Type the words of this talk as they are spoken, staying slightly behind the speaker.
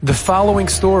The following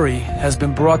story has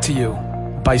been brought to you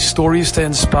by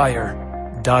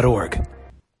StoriesToInspire.org.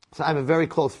 So I have a very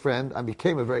close friend. I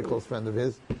became a very close friend of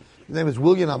his. His name is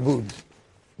William Aboud.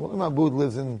 William Aboud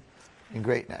lives in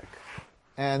Great Neck.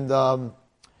 And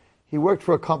he worked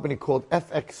for a company called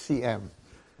FXCM.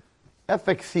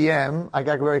 FXCM, I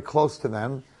got very close to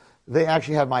them. They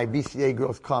actually had my BCA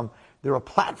girls come. They're a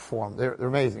platform. They're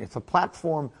amazing. It's a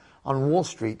platform on Wall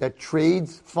Street that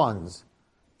trades funds,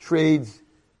 trades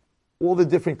all the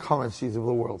different currencies of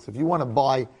the world. So if you want to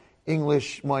buy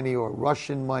English money or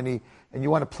Russian money, and you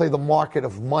want to play the market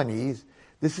of monies,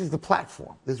 this is the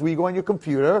platform. This is where you go on your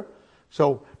computer.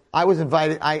 So I was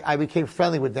invited, I became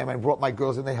friendly with them. I brought my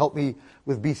girls and they helped me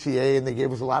with BCA and they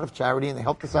gave us a lot of charity and they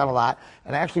helped us out a lot.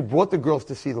 And I actually brought the girls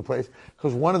to see the place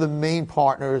because one of the main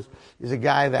partners is a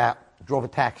guy that drove a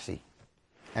taxi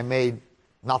and made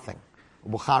nothing, a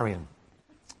Bukharian.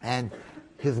 And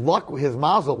his luck, his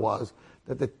mazel was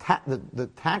that the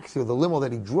taxi or the limo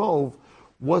that he drove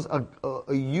was a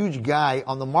huge guy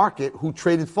on the market who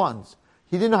traded funds.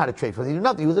 He didn't know how to trade funds. He did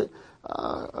nothing. He was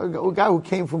a guy who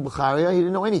came from Bukharia. He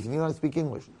didn't know anything. He didn't know how to speak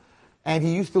English. And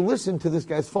he used to listen to this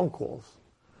guy's phone calls.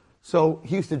 So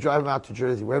he used to drive him out to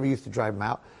Jersey, wherever he used to drive him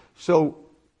out. So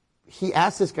he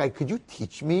asked this guy, could you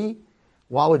teach me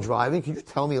while we're driving? Could you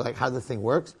tell me like how the thing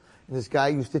works? And this guy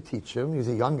used to teach him. He was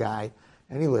a young guy.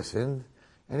 And he listened.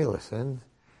 And he listened.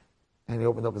 And he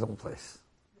opened up his own place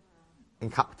in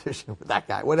competition with that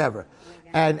guy, whatever.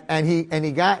 And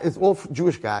he got, it's all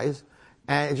Jewish guys.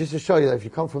 And just to show you that if you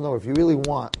come from nowhere, if you really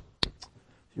want,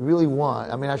 I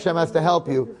mean, Hashem has to help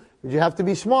you, but you have to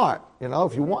be smart, you know,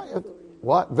 if you want.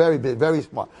 What? Very big, very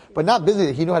smart. But not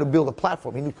busy. He knew how to build a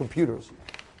platform. He knew computers.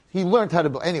 He learned how to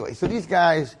build. Anyway, so these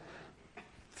guys,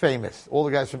 famous, all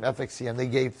the guys from FXCM, they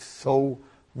gave so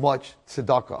much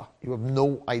tzedakah. You have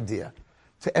no idea.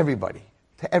 To everybody.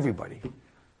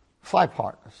 5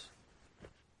 partners.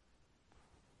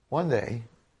 One day,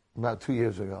 about 2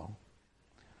 years ago,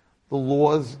 the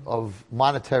laws of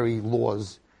monetary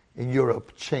laws in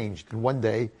Europe changed. And one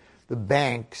day, the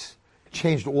banks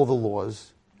changed all the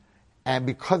laws. And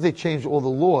because they changed all the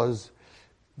laws,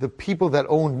 the people that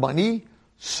owned money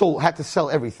had to sell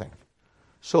everything.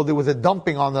 So there was a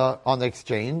dumping on the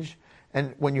exchange.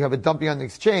 And when you have a dumping on the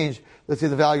exchange, let's say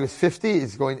the value is 50,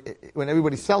 it's going, when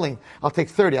everybody's selling, I'll take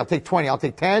 30, I'll take 20, I'll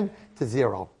take 10, to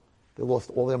 0. They lost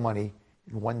all their money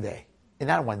in one day. And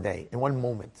not one day, in one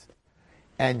moment.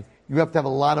 And you have to have a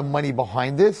lot of money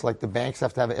behind this, like the banks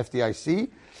have to have an FDIC.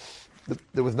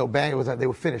 There was no bank, they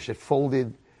were finished, it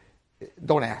folded.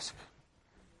 Don't ask.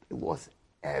 They lost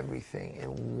everything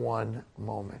in one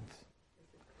moment.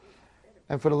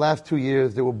 And for the last 2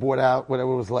 years, they were bought out,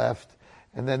 whatever was left.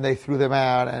 And then they threw them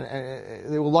out,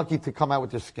 and they were lucky to come out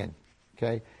with their skin.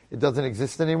 Okay, it doesn't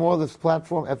exist anymore. This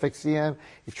platform, FXCM,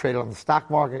 it's traded on the stock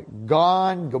market.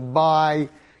 Gone, goodbye.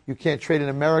 You can't trade in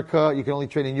America. You can only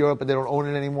trade in Europe, but they don't own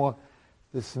it anymore.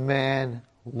 This man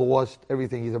lost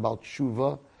everything. He's about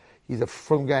tshuva. He's a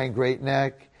frum guy in Great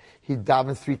Neck. He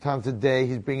davens 3 times a day.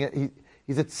 He's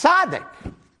a tzaddik.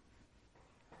 And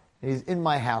he's in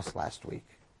my house last week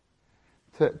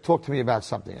to talk to me about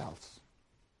something else.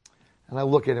 And I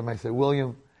look at him, I say,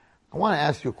 William, I want to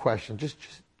ask you a question. Just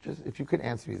if you could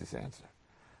answer me this answer.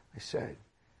 I said,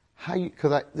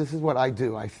 because this is what I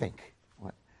do, I think.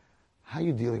 How are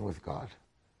you dealing with God?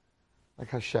 Like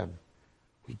Hashem.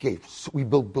 We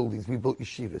built buildings, we built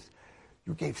yeshivas.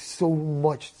 You gave so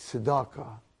much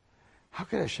tzedakah. How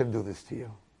could Hashem do this to you?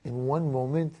 In one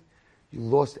moment, you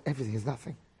lost everything. It's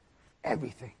nothing.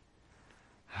 Everything.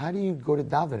 How do you go to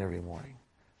daven every morning?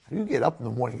 How do you get up in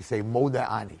the morning and say, Moda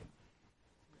Ani?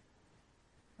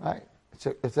 Right?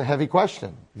 It's a heavy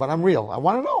question, but I'm real. I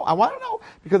want to know.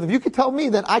 Because if you could tell me,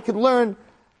 then I could learn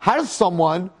how does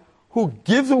someone who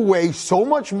gives away so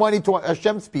much money to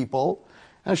Hashem's people,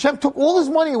 and Hashem took all his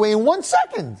money away in 1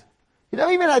 second. You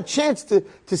never even had a chance to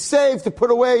save, to put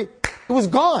away. It was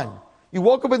gone. You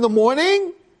woke up in the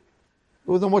morning,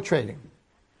 there was no more trading.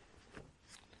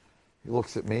 He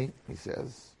looks at me, he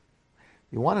says,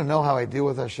 you want to know how I deal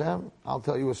with Hashem? I'll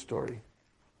tell you a story.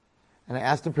 And I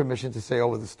asked him permission to say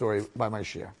over the story by my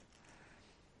share.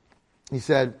 He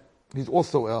said, he's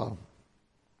also a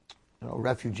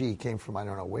refugee. He came from, I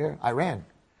don't know where, Iran.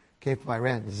 Came from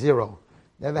Iran, 0.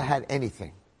 Never had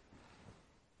anything.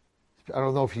 I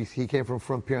don't know if he came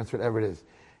from parents, whatever it is.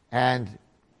 And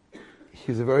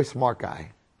he was a very smart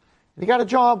guy. And he got a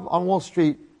job on Wall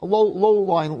Street, a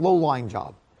low-lying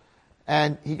job.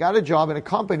 And he got a job in a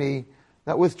company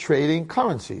that was trading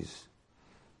currencies.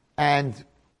 And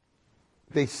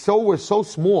they were so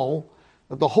small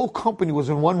that the whole company was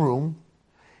in one room,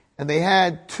 and they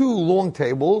had 2 long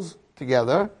tables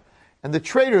together, and the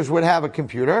traders would have a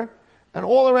computer, and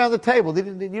all around the table, you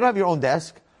don't have your own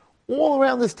desk, all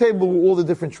around this table were all the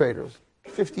different traders,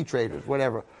 50 traders,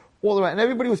 whatever, all around, and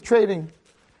everybody was trading,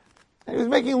 and he was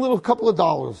making a little couple of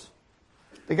dollars.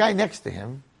 The guy next to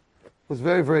him was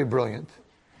very, very brilliant,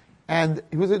 and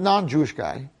he was a non-Jewish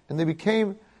guy, and they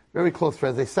became very close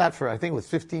friends. They sat for, I think it was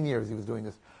 15 years he was doing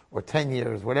this, or 10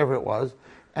 years, whatever it was,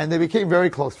 and they became very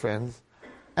close friends.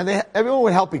 And everyone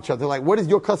would help each other. Like, what does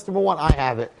your customer want? I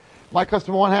have it. My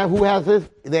customer want who has this?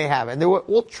 They have it. And they were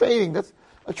all trading. That's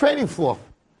a trading floor.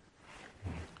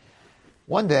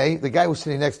 One day, the guy who was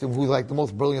sitting next to him, who was like the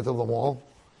most brilliant of them all,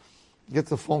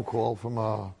 gets a phone call from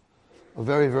a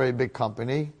very, very big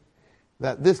company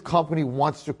that this company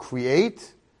wants to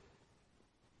create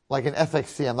like an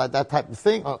FXCM, like that type of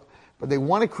thing. But they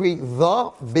want to create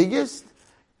the biggest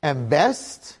and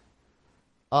best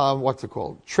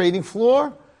trading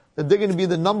floor, that they're going to be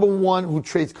the number one who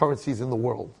trades currencies in the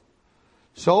world.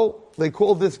 So they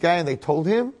called this guy and they told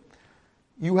him,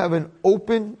 you have an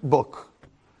open book.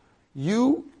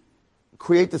 You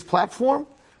create this platform,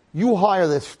 you hire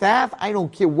the staff, I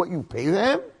don't care what you pay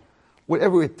them,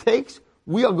 whatever it takes,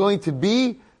 we are going to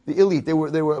be the elite. They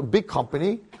were a big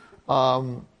company,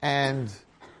 and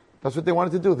that's what they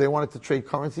wanted to do. They wanted to trade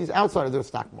currencies outside of their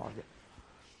stock market.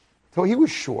 So he was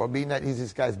sure, being that he's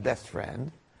this guy's best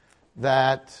friend,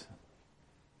 that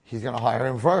he's going to hire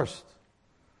him first.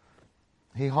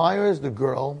 He hires the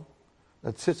girl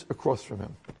that sits across from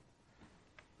him.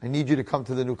 I need you to come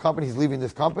to the new company. He's leaving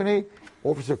this company,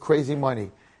 offers her crazy money.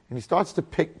 And he starts to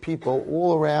pick people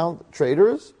all around,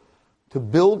 traders, to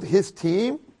build his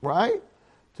team, right?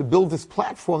 To build this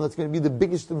platform that's going to be the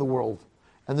biggest in the world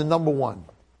and the number one.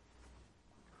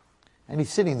 And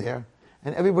he's sitting there,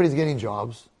 and everybody's getting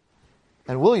jobs.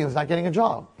 And William's not getting a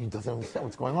job. He doesn't understand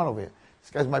what's going on over here.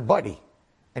 This guy's my buddy.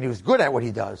 And he was good at what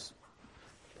he does.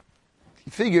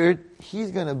 He figured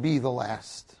he's going to be the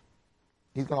last.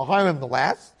 He's going to hire him the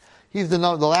last. He's the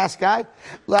last guy.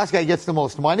 Last guy gets the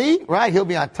most money, right? He'll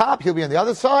be on top. He'll be on the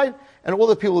other side. And all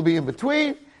the people will be in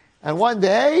between. And one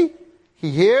day, he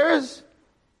hears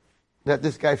that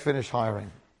this guy finished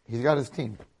hiring. He's got his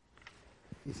team.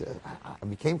 He said, I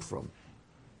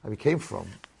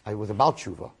was about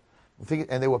tshuva.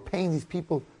 And they were paying these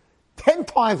people 10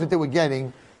 times what they were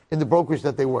getting in the brokerage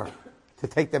that they were to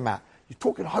take them out. You're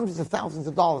talking hundreds of thousands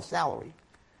of dollars salary.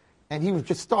 And he was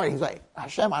just starting. He's like,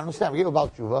 Hashem, I don't understand. I gave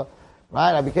about tshuva,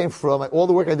 right? I became from all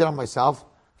the work I did on myself.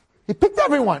 He picked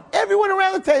everyone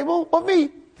around the table but me.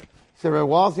 He said, Ray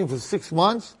Wallerstein, for 6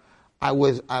 months, I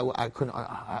couldn't,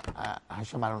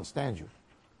 Hashem, I don't understand you.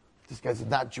 This guy's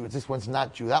not Jew. This one's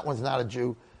not Jew. That one's not a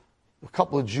Jew. A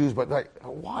couple of Jews, but like,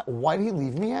 why did he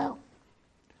leave me out?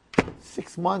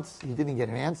 6 months, he didn't get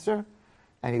an answer,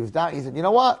 and he was down. He said, you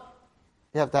know what?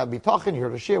 You have to be talking, you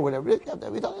heard a share, whatever it is, you have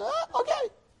to be talking. Okay.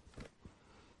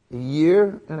 A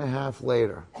year and a half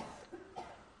later,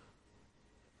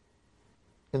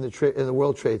 in the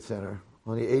World Trade Center,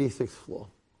 on the 86th floor,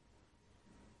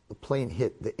 the plane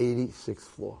hit the 86th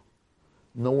floor.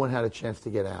 No one had a chance to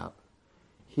get out.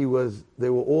 They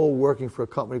were all working for a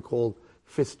company called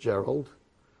Fitzgerald.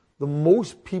 The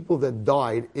most people that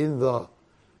died in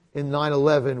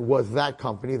 9/11 was that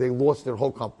company. They lost their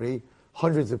whole company,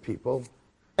 hundreds of people.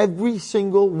 Every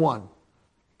single one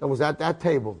that was at that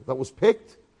table that was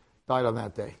picked died on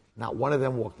that day. Not one of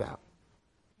them walked out.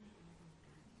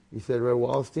 He said, Ray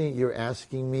Wallerstein, you're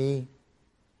asking me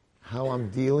how I'm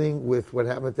dealing with what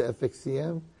happened to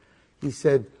FXCM? He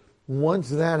said, once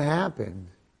that happened,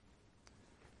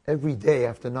 every day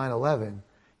after 9/11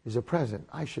 is a present.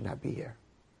 I should not be here.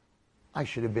 I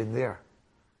should have been there.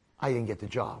 I didn't get the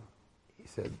job. He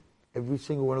said, every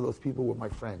single one of those people were my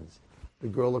friends. The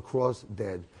girl across,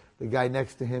 dead. The guy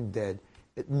next to him, dead.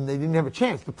 They didn't have a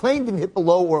chance. The plane didn't hit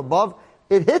below or above.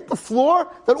 It hit the floor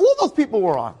that all those people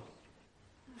were on.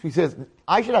 So he says,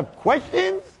 I should have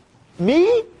questions?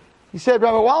 Me? He said,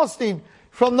 Rabbi Wallerstein,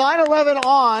 from 9/11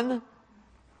 on,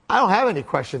 I don't have any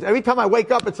questions. Every time I wake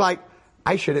up, it's like,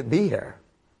 I shouldn't be here.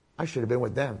 I should have been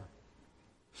with them.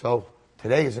 So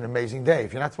today is an amazing day.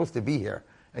 If you're not supposed to be here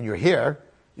and you're here,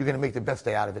 you're going to make the best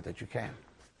day out of it that you can.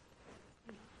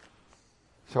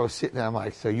 So I was sitting there, I'm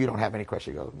like, so you don't have any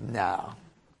questions? He goes, no,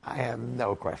 I have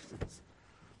no questions.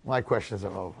 My questions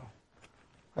are over.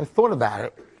 I thought about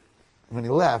it when he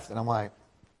left, and I'm like,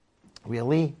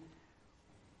 really?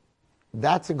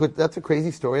 That's a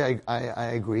crazy story, I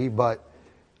agree, but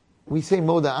we say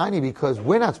Moda'ani because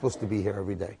we're not supposed to be here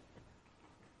every day.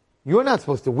 We're not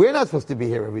supposed to be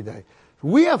here every day.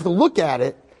 We have to look at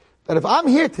it that if I'm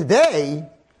here today,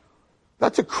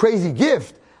 that's a crazy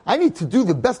gift. I need to do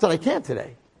the best that I can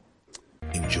today.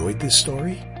 Enjoyed this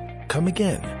story? Come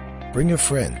again. Bring a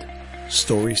friend.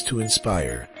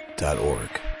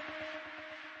 StoriesToInspire.org